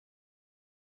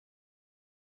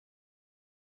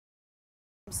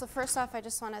So first off, I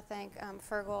just want to thank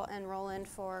Fergal and Roland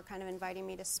for kind of inviting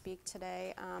me to speak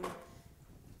today.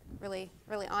 Really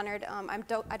honored.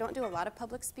 I don't do a lot of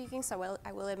public speaking, so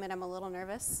I will admit I'm a little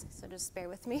nervous, so just bear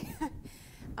with me.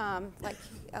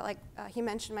 Like he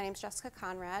mentioned, my name's Jessica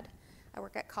Conrad. I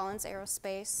work at Collins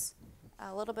Aerospace.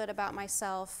 A little bit about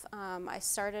myself. I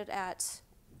started at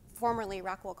formerly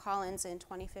Rockwell Collins in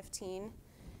 2015.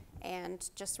 And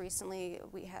just recently,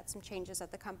 we had some changes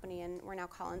at the company, and we're now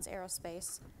Collins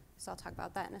Aerospace. So I'll talk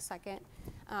about that in a second.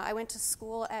 I went to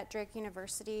school at Drake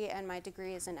University, and my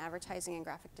degree is in advertising and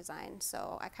graphic design.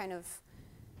 So I kind of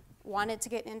wanted to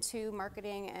get into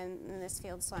marketing and in this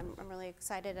field, so I'm really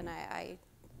excited, and I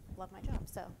love my job.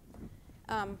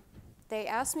 So they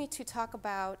asked me to talk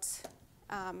about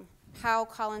how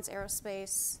Collins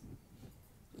Aerospace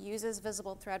uses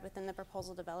VisibleThread within the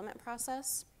proposal development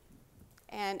process.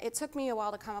 And it took me a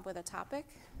while to come up with a topic,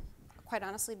 quite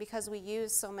honestly, because we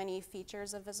use so many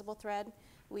features of VisibleThread.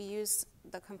 We use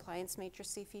the compliance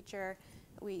matrix feature.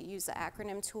 We use the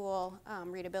acronym tool,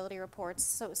 readability reports.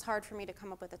 So it was hard for me to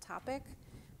come up with a topic.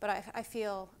 But I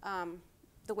feel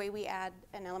the way we add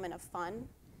an element of fun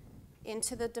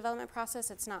into the development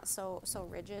process, it's not so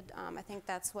rigid. I think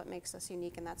that's what makes us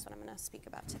unique, and that's what I'm going to speak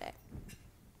about today.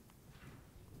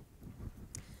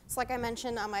 So like I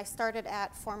mentioned, I started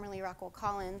at formerly Rockwell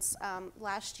Collins.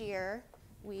 Last year,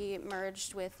 we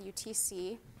merged with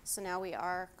UTC, so now we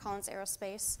are Collins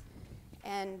Aerospace,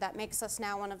 and that makes us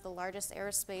now one of the largest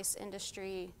aerospace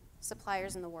industry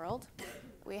suppliers in the world.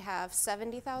 We have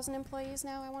 70,000 employees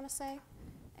now, I want to say,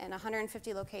 and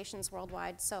 150 locations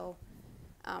worldwide, so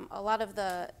a lot of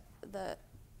the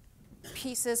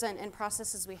pieces and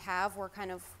processes we have, we're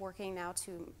kind of working now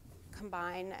to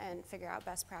combine and figure out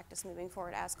best practice moving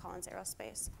forward as Collins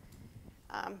Aerospace.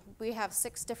 We have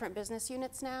 6 different business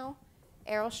units now: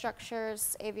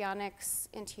 aerostructures, avionics,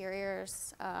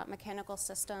 interiors, mechanical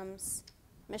systems,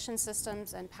 mission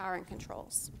systems, and power and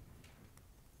controls.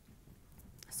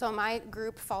 So my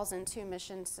group falls into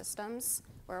mission systems.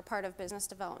 We're a part of business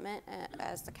development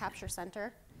as the capture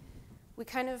center. We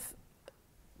kind of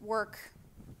work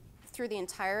through the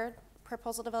entire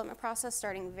proposal development process,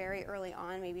 starting very early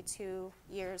on, maybe 2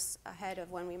 years ahead of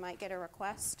when we might get a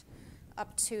request,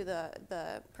 up to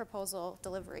the proposal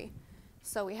delivery.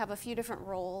 So we have a few different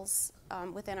roles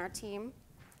within our team.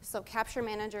 So capture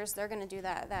managers, they're going to do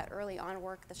that early on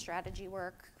work, the strategy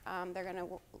work. They're going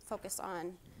to focus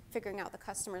on figuring out the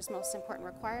customer's most important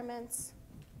requirements.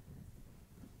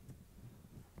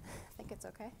 I think it's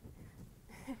okay.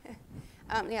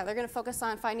 Yeah, they're going to focus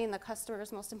on finding the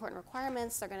customer's most important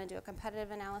requirements. They're going to do a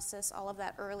competitive analysis, all of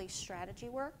that early strategy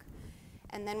work.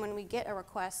 And then when we get a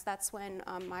request, that's when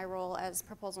my role as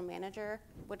proposal manager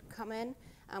would come in.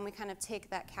 We kind of take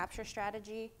that capture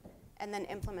strategy and then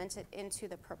implement it into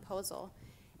the proposal.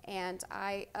 And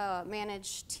I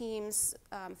manage teams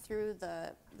through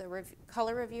the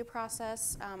color review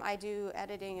process. I do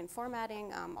editing and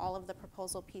formatting, all of the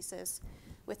proposal pieces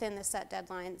within the set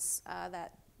deadlines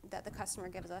that the customer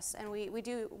gives us. And we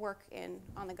do work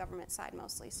on the government side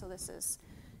mostly, so this is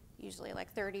usually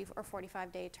like 30 or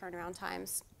 45-day turnaround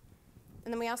times.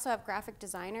 And then we also have graphic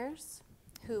designers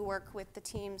who work with the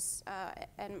teams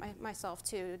and myself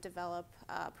to develop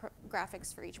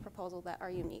graphics for each proposal that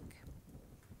are unique.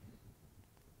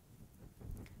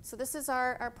 So this is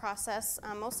our process.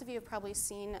 Most of you have probably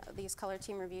seen these color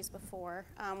team reviews before.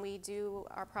 We do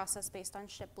our process based on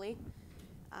Shipley.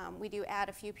 We do add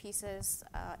a few pieces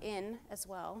in as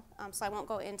well. So I won't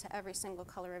go into every single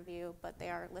color review, but they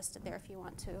are listed there if you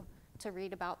want to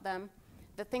read about them.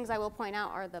 The things I will point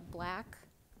out are the black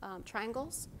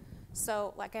triangles.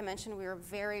 So like I mentioned, we were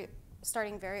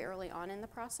starting very early on in the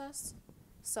process.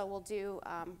 So we'll do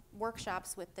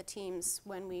workshops with the teams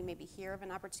when we maybe hear of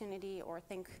an opportunity or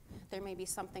think there may be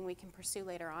something we can pursue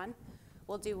later on.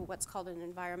 We'll do what's called an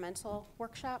environmental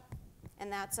workshop.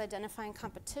 And that's identifying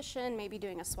competition, maybe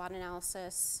doing a SWOT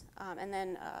analysis, and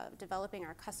then developing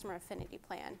our customer affinity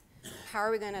plan. How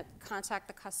are we going to contact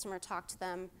the customer, talk to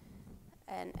them,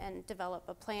 and develop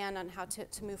a plan on how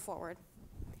to move forward.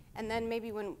 And then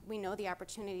maybe when we know the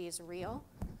opportunity is real,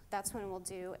 that's when we'll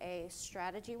do a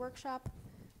strategy workshop,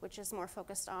 which is more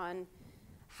focused on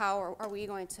how are we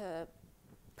going to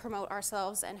promote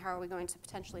ourselves and how are we going to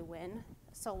potentially win.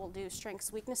 So we'll do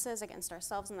strengths, weaknesses against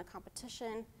ourselves in the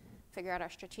competition, figure out our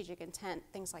strategic intent,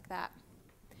 things like that.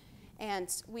 And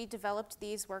we developed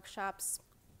these workshops,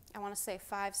 I want to say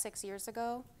 5-6 years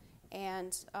ago,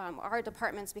 and our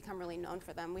department's become really known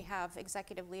for them. We have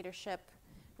executive leadership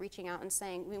reaching out and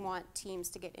saying we want teams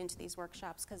to get into these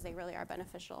workshops because they really are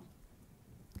beneficial.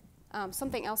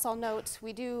 Something else I'll note,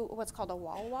 we do what's called a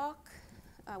wall walk.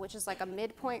 which is like a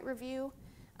midpoint review.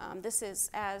 This is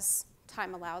as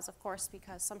time allows, of course,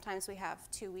 because sometimes we have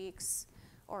 2 weeks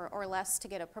or less to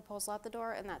get a proposal out the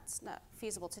door, and that's not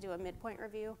feasible to do a midpoint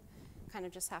review. Kind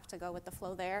of just have to go with the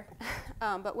flow there.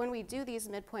 But when we do these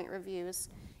midpoint reviews,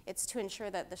 it's to ensure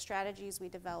that the strategies we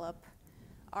develop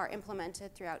are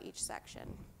implemented throughout each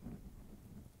section.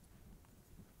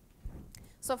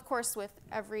 So of course, with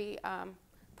every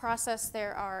process,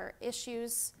 there are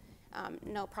issues.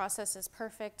 No process is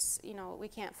perfect. You know, we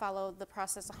can't follow the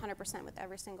process 100% with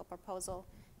every single proposal.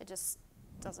 It just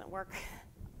doesn't work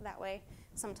that way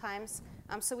sometimes.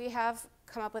 So we have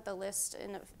come up with a list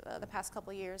in the past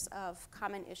couple years of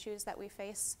common issues that we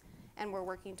face, and we're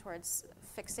working towards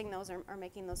fixing those or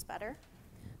making those better.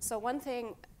 So one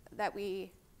thing that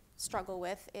we struggle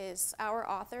with is our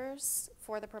authors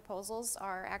for the proposals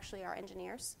are actually our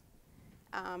engineers.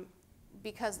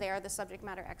 Because they are the subject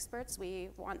matter experts, we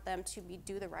want them to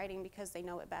do the writing because they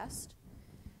know it best.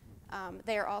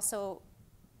 They are also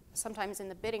sometimes in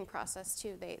the bidding process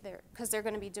too, because they're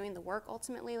going to be doing the work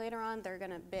ultimately later on, they're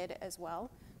going to bid as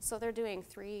well. So they're doing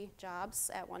 3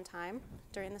 jobs at one time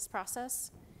during this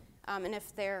process. And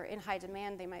if they're in high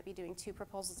demand, they might be doing 2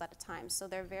 proposals at a time. So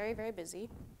they're very, very busy.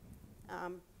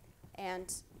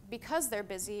 And because they're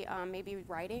busy, maybe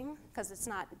writing, because it's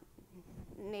not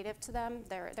native to them,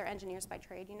 they're engineers by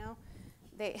trade, you know.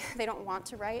 They don't want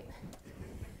to write.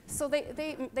 So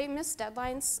they miss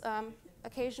deadlines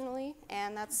occasionally,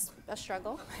 and that's a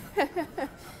struggle.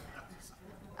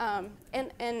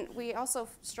 And we also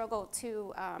struggle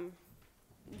to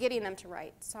getting them to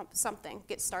write something,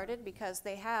 get started, because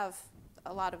they have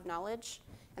a lot of knowledge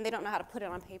and they don't know how to put it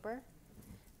on paper.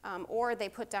 Or they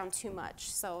put down too much.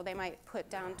 So they might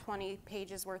put down 20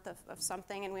 pages worth of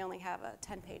something, and we only have a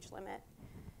 10-page limit.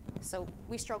 So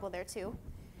we struggle there too.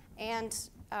 And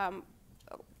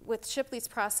with Shipley's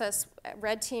process,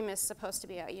 Red Team is supposed to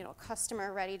be a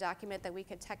customer-ready document that we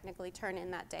could technically turn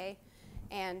in that day.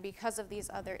 And because of these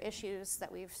other issues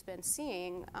that we've been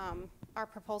seeing, our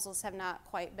proposals have not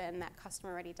quite been that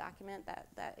customer-ready document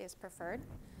that is preferred.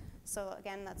 So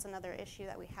again, that's another issue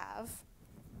that we have.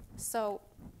 So,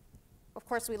 of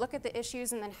course, we look at the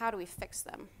issues, and then how do we fix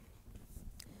them?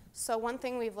 So one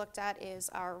thing we've looked at is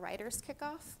our writers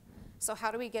kickoff. So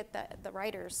how do we get the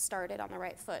writers started on the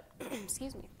right foot?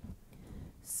 Excuse me.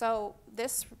 So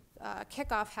this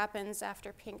kickoff happens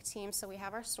after Pink Team. So we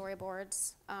have our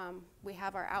storyboards. We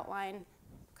have our outline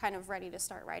kind of ready to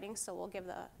start writing. So we'll give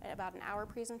about an hour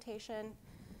presentation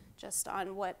just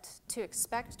on what to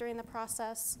expect during the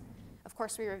process. Of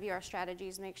course, we review our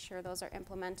strategies, make sure those are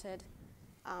implemented.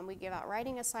 We give out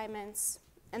writing assignments.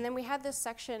 And then we had this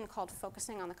section called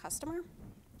Focusing on the Customer.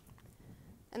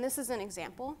 And this is an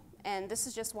example. And this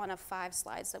is just one of 5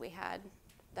 slides that we had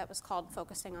that was called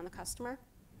Focusing on the Customer.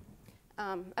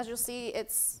 As you'll see,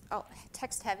 it's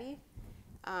text heavy.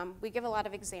 We give a lot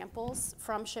of examples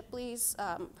from Shipley's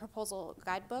proposal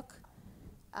guidebook.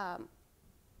 And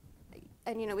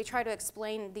we try to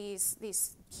explain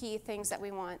these key things that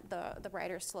we want the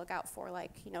writers to look out for,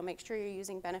 like make sure you're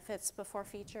using benefits before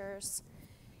features,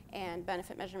 and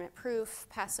benefit measurement proof,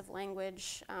 passive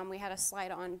language. We had a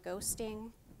slide on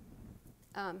ghosting.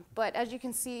 But as you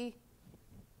can see,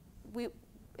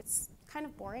 it's kind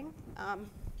of boring.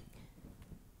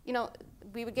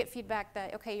 We would get feedback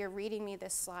that, okay, you're reading me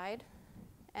this slide,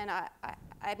 and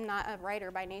I'm not a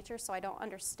writer by nature, so I don't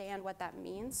understand what that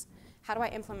means. How do I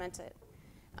implement it?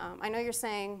 I know you're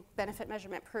saying benefit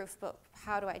measurement proof, but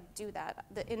how do I do that?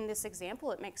 In this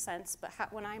example, it makes sense, but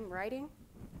when I'm writing,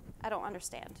 I don't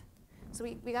understand. So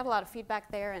we got a lot of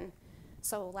feedback there, and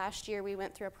so last year we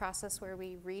went through a process where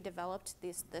we redeveloped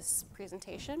this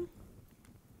presentation.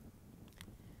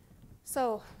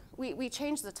 So we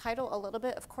changed the title a little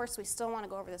bit. Of course, we still want to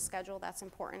go over the schedule. That's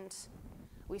important.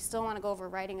 We still want to go over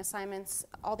writing assignments,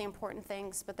 all the important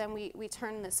things, but then we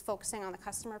turn this focusing on the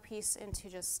customer piece into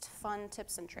just fun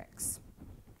tips and tricks.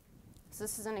 So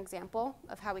this is an example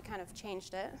of how we kind of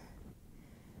changed it.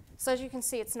 So as you can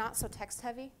see, it's not so text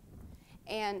heavy,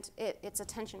 and it's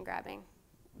attention grabbing.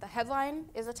 The headline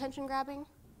is attention grabbing,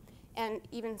 and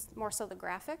even more so the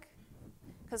graphic,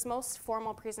 because most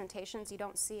formal presentations, you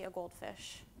don't see a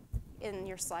goldfish in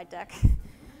your slide deck.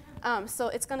 So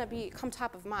it's going to come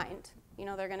top of mind.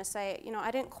 They're going to say,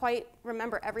 I didn't quite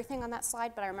remember everything on that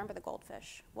slide, but I remember the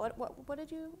goldfish. What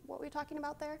were you talking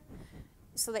about there?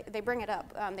 So they bring it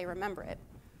up, they remember it.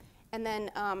 And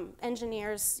then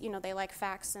engineers, they like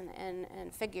facts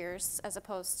and figures as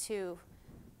opposed to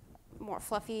more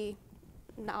fluffy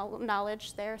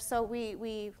knowledge there. So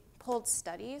we pulled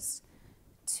studies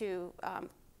to,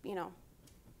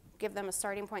 give them a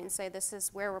starting point and say, this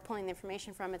is where we're pulling the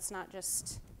information from. It's not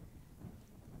just,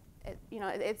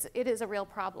 it is a real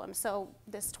problem. So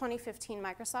this 2015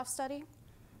 Microsoft study,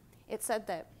 it said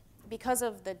that because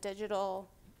of the digital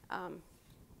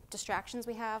distractions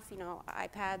we have,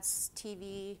 iPads,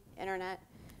 TV, internet,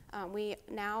 we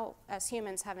now, as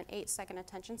humans, have an 8-second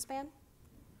attention span,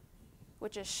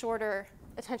 which is shorter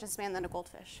attention span than a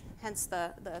goldfish, hence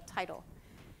the title.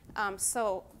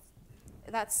 So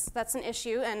that's an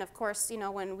issue, and of course,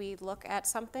 when we look at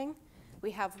something,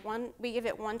 we give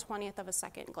it 1/20th of a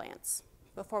second glance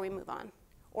before we move on,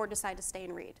 or decide to stay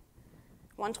and read.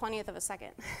 1/20th of a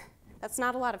second. That's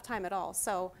not a lot of time at all.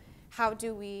 So how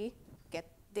do we get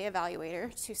the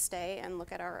evaluator to stay and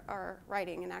look at our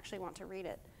writing and actually want to read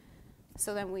it?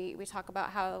 So then we talk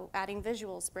about how adding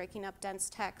visuals, breaking up dense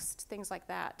text, things like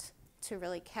that, to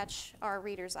really catch our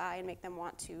reader's eye and make them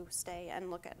want to stay and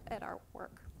look at our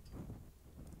work.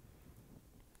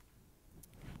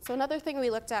 So another thing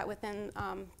we looked at within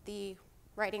the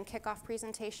writing kickoff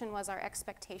presentation was our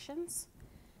expectations.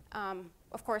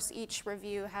 Of course, each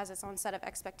review has its own set of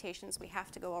expectations. We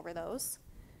have to go over those.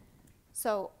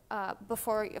 So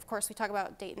before, of course, we talk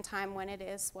about date and time, when it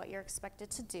is, what you're expected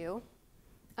to do.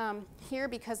 Here,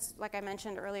 because like I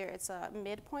mentioned earlier, it's a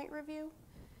midpoint review,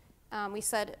 we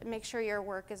said make sure your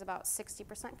work is about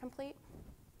 60% complete.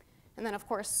 And then, of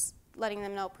course, letting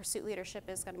them know pursuit leadership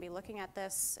is going to be looking at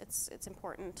this. It's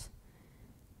important.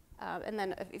 And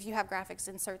then if you have graphics,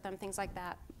 insert them, things like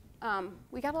that.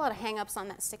 We got a lot of hang-ups on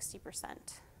that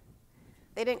 60%.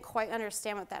 They didn't quite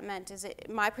understand what that meant. Is it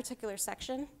my particular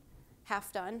section,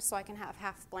 half done, so I can have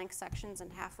half blank sections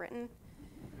and half written?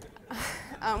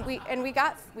 We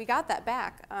got that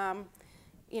back.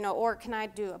 Or can I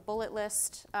do a bullet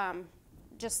list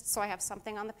just so I have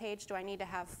something on the page? Do I need to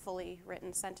have fully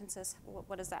written sentences?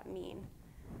 What does that mean?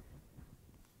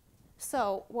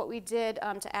 So what we did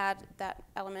to add that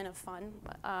element of fun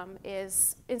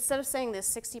is, instead of saying this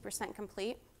 60%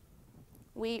 complete,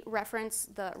 we reference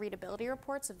the readability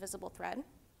reports of VisibleThread.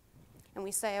 And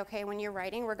we say, okay, when you're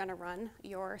writing, we're going to run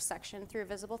your section through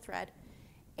VisibleThread.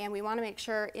 And we want to make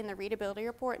sure in the readability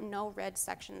report, no red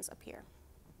sections appear.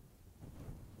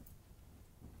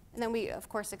 And then we, of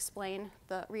course, explain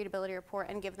the readability report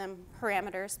and give them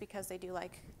parameters, because they do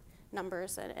like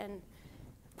numbers and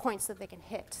points that they can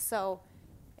hit. So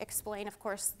explain, of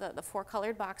course, the 4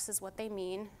 colored boxes, what they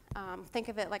mean. Think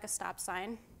of it like a stop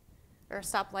sign or a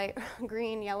stoplight,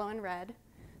 green, yellow, and red.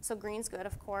 So green's good,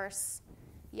 of course.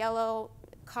 Yellow,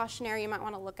 cautionary, you might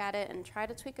want to look at it and try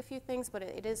to tweak a few things, but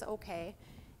it is okay.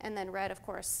 And then red, of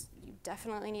course, you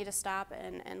definitely need to stop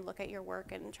and look at your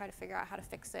work and try to figure out how to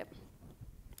fix it.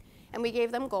 And we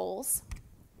gave them goals.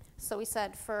 So we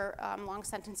said for long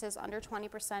sentences, under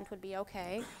 20% would be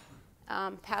okay.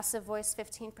 Passive voice,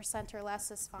 15% or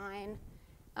less is fine.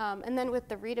 And then with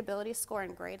the readability score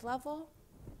and grade level,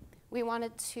 we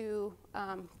wanted to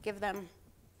give them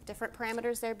different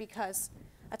parameters there, because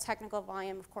a technical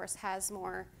volume, of course, has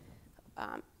more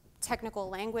technical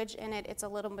language in it. It's a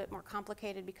little bit more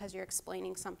complicated because you're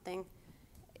explaining something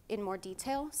in more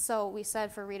detail. So we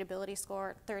said for readability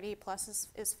score, 30 plus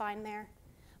is fine there.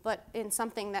 But in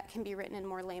something that can be written in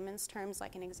more layman's terms,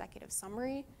 like an executive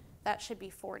summary, that should be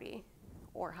 40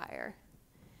 or higher.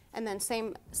 And then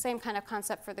same kind of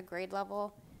concept for the grade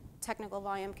level. Technical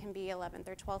volume can be 11th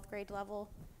or 12th grade level,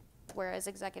 whereas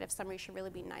executive summary should really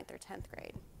be 9th or 10th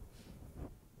grade.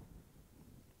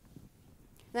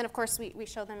 Then, of course, we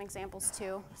show them examples,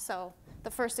 too. So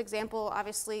the first example,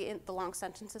 obviously, in the long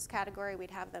sentences category, we'd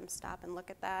have them stop and look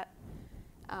at that.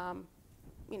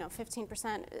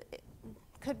 15%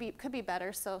 could be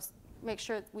better, so make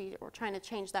sure we're trying to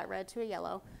change that red to a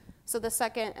yellow. So the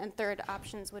second and third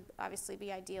options would obviously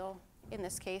be ideal in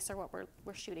this case, or what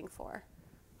we're shooting for.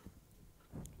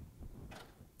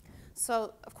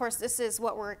 So, of course, this is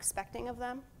what we're expecting of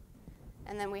them,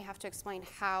 and then we have to explain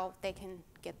how they can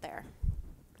get there.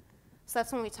 So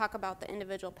that's when we talk about the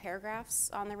individual paragraphs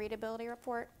on the readability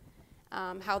report,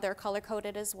 how they're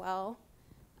color-coded as well.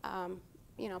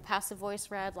 Passive voice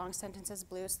red, long sentences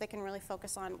blue, so they can really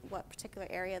focus on what particular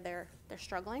area they're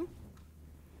struggling.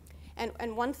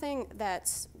 And one thing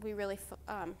that we really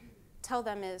tell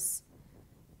them is,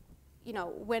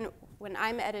 when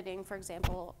I'm editing, for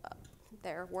example,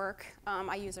 their work,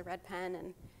 I use a red pen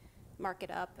and mark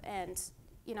it up. And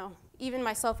even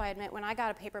myself, I admit, when I got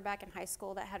a paperback in high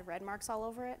school that had red marks all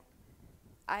over it,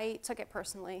 I took it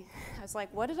personally. I was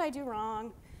like, what did I do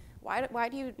wrong? Why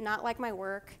do you not like my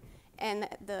work? And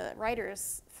the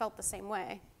writers felt the same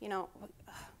way.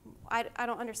 I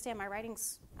don't understand my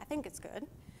writings. I think it's good.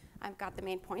 I've got the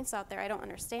main points out there. I don't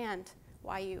understand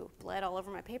why you bled all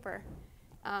over my paper.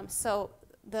 So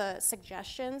the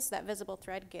suggestions that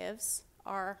VisibleThread gives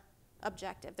are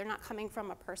objective. They're not coming from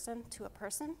a person to a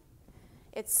person.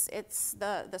 It's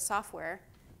the software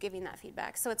giving that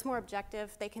feedback. So it's more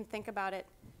objective. They can think about it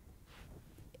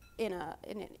in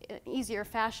an easier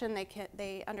fashion.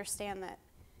 They understand that,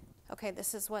 okay,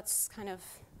 this is what's kind of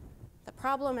the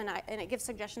problem, and it gives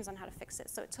suggestions on how to fix it.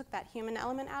 So it took that human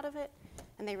element out of it,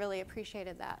 and they really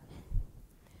appreciated that.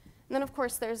 And then, of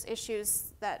course, there's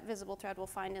issues that VisibleThread will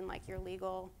find in like your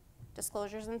legal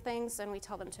disclosures and things, and we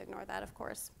tell them to ignore that, of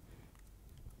course.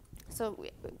 So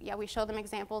we show them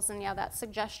examples, and that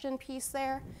suggestion piece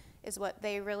there is what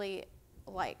they really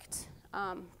liked,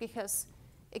 because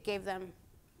it gave them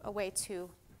a way to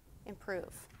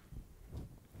improve.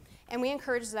 And we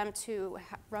encourage them to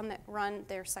run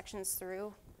their sections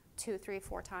through 2, 3,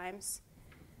 4 times.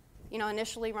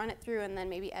 Initially run it through and then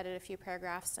maybe edit a few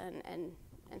paragraphs and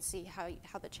see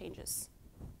how the changes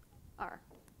are.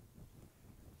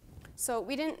 So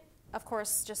we didn't, of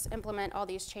course, just implement all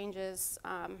these changes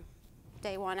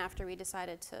day one after we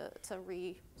decided to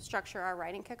restructure our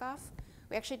writing kickoff.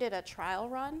 We actually did a trial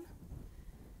run.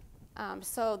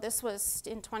 So this was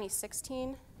in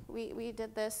 2016. We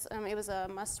did this. It was a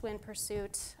must-win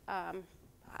pursuit,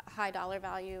 high dollar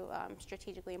value,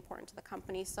 strategically important to the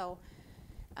company. So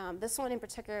this one in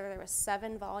particular, there was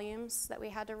 7 volumes that we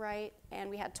had to write, and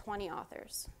we had 20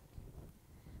 authors.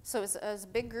 So it was a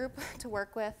big group to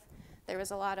work with. There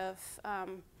was a lot of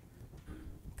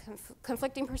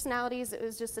conflicting personalities. It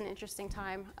was just an interesting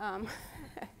time.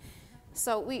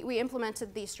 So we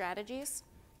implemented these strategies,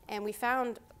 and we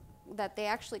found that they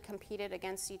actually competed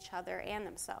against each other and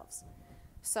themselves.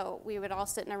 So we would all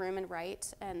sit in a room and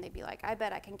write, and they'd be like, I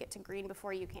bet I can get to green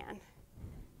before you can.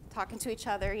 Talking to each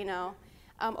other,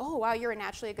 oh, wow, you're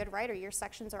naturally a good writer. Your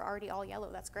sections are already all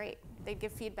yellow. That's great. They'd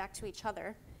give feedback to each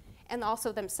other, and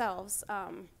also themselves.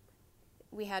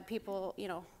 We had people,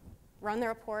 run the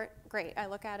report. Great, I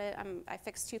look at it. I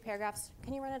fixed 2 paragraphs.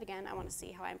 Can you run it again? I want to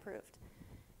see how I improved.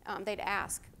 They'd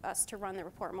ask us to run the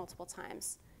report multiple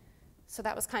times. So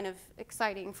that was kind of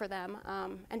exciting for them.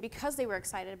 And because they were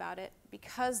excited about it,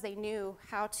 because they knew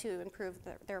how to improve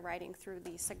their writing through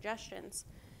these suggestions,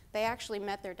 they actually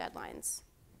met their deadlines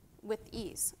with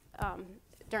ease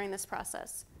during this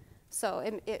process. So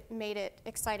it made it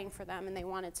exciting for them, and they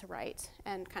wanted to write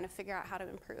and kind of figure out how to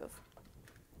improve.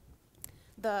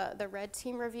 The red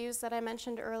team reviews that I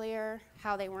mentioned earlier,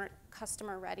 how they weren't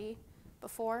customer ready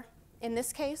before. In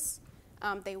this case,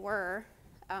 they were,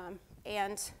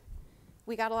 and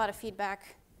we got a lot of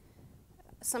feedback,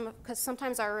 because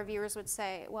sometimes our reviewers would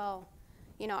say, well,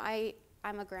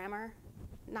 I'm a grammar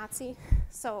Nazi,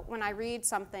 so when I read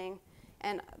something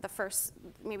and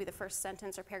maybe the first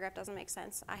sentence or paragraph doesn't make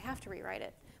sense, I have to rewrite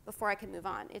it before I can move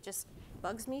on. It just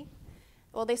bugs me.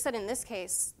 Well, they said in this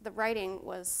case, the writing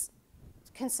was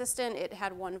consistent, it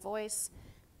had one voice,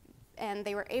 and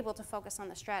they were able to focus on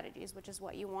the strategies, which is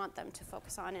what you want them to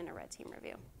focus on in a red team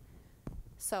review.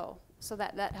 So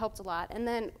that helped a lot. And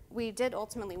then we did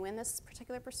ultimately win this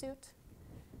particular pursuit.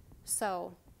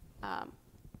 So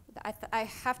I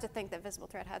have to think that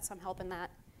VisibleThread had some help in that.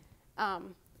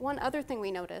 One other thing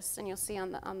we noticed, and you'll see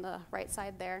on the right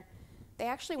side there, they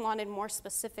actually wanted more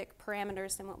specific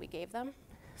parameters than what we gave them.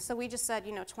 So we just said,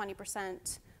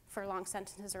 20% for long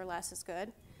sentences or less is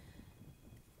good.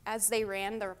 As they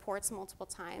ran the reports multiple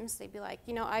times, they'd be like,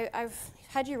 I've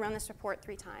had you run this report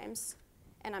 3 times,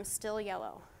 and I'm still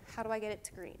yellow. How do I get it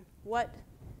to green? What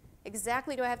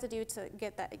exactly do I have to do to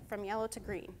get that from yellow to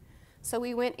green? So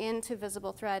we went into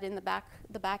VisibleThread in the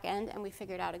back end, and we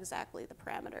figured out exactly the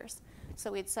parameters.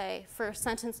 So we'd say, for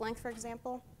sentence length, for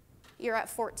example, you're at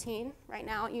 14 right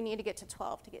now. You need to get to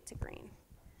 12 to get to green.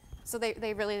 So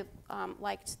they really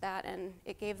liked that, and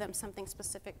it gave them something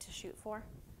specific to shoot for.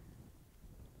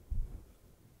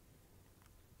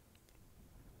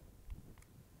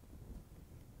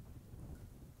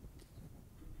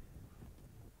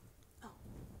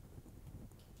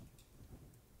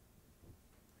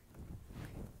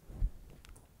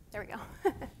 There we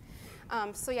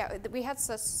go. So yeah, we had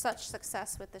such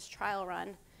success with this trial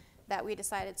run that we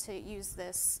decided to use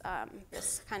this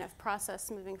kind of process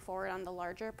moving forward on the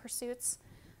larger pursuits.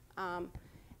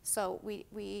 So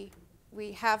we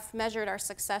have measured our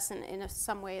success in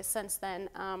some ways since then.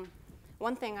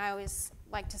 One thing I always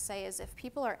like to say is if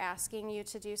people are asking you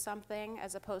to do something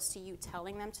as opposed to you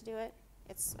telling them to do it,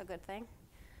 it's a good thing.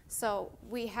 So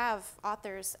we have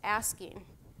authors asking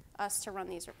us to run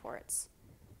these reports.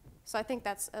 So I think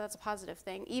that's a positive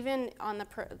thing. Even on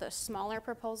the smaller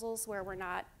proposals where we're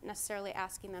not necessarily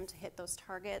asking them to hit those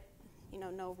target,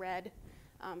 no red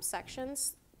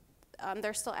sections,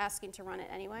 they're still asking to run it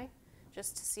anyway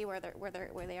just to see where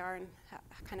they are and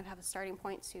kind of have a starting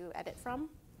point to edit from.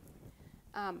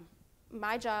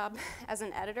 My job as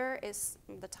an editor is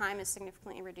the time is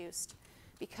significantly reduced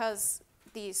because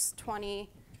these 20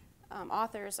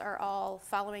 authors are all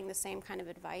following the same kind of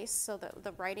advice, so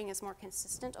the writing is more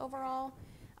consistent overall.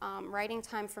 Writing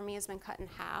time for me has been cut in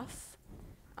half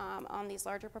on these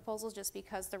larger proposals just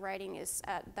because the writing is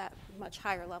at that much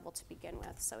higher level to begin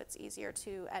with, so it's easier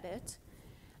to edit.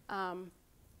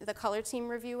 The color team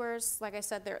reviewers, like I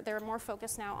said, they're more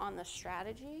focused now on the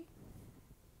strategy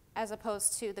as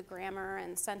opposed to the grammar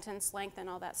and sentence length and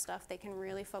all that stuff. They can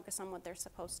really focus on what they're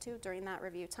supposed to during that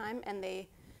review time, and they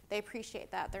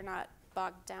appreciate that. They're not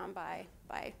bogged down by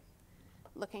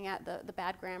looking at the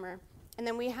bad grammar. And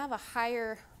then we have a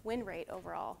higher win rate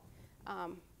overall.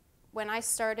 When I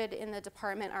started in the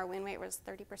department, our win rate was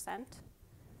 30%,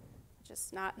 which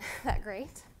is not that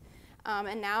great.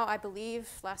 And now I believe,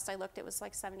 last I looked, it was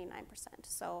like 79%.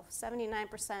 So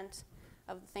 79%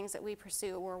 of the things that we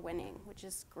pursue we're winning, which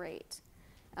is great.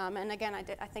 And again, I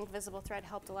think VisibleThread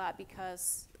helped a lot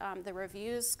because the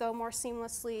reviews go more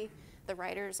seamlessly, the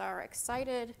writers are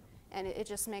excited, and it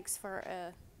just makes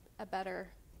for a better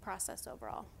process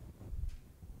overall.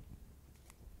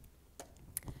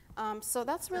 So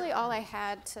that's really all I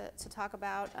had to talk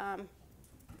about.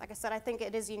 Like I said, I think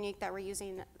it is unique that we're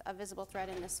using a VisibleThread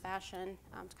in this fashion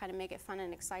to kind of make it fun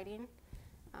and exciting.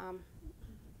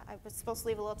 I was supposed to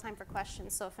leave a little time for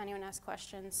questions, so if anyone has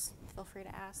questions, feel free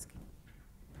to ask.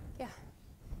 Yeah?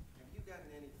 Have you gotten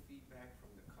any feedback from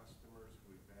the customers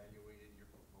who evaluated your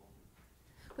proposal?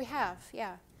 We have,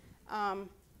 yeah.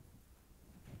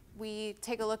 We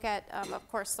take a look at,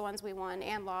 of course, the ones we won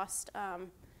and lost.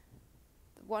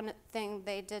 One thing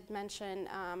they did mention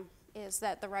is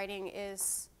that the writing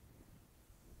is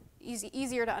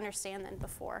easier to understand than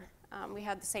before. We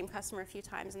had the same customer a few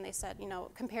times, and they said, you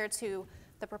know, compared to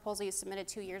the proposal you submitted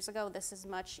 2 years ago, this is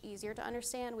much easier to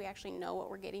understand. We actually know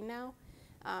what we're getting now.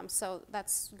 So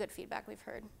that's good feedback we've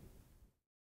heard.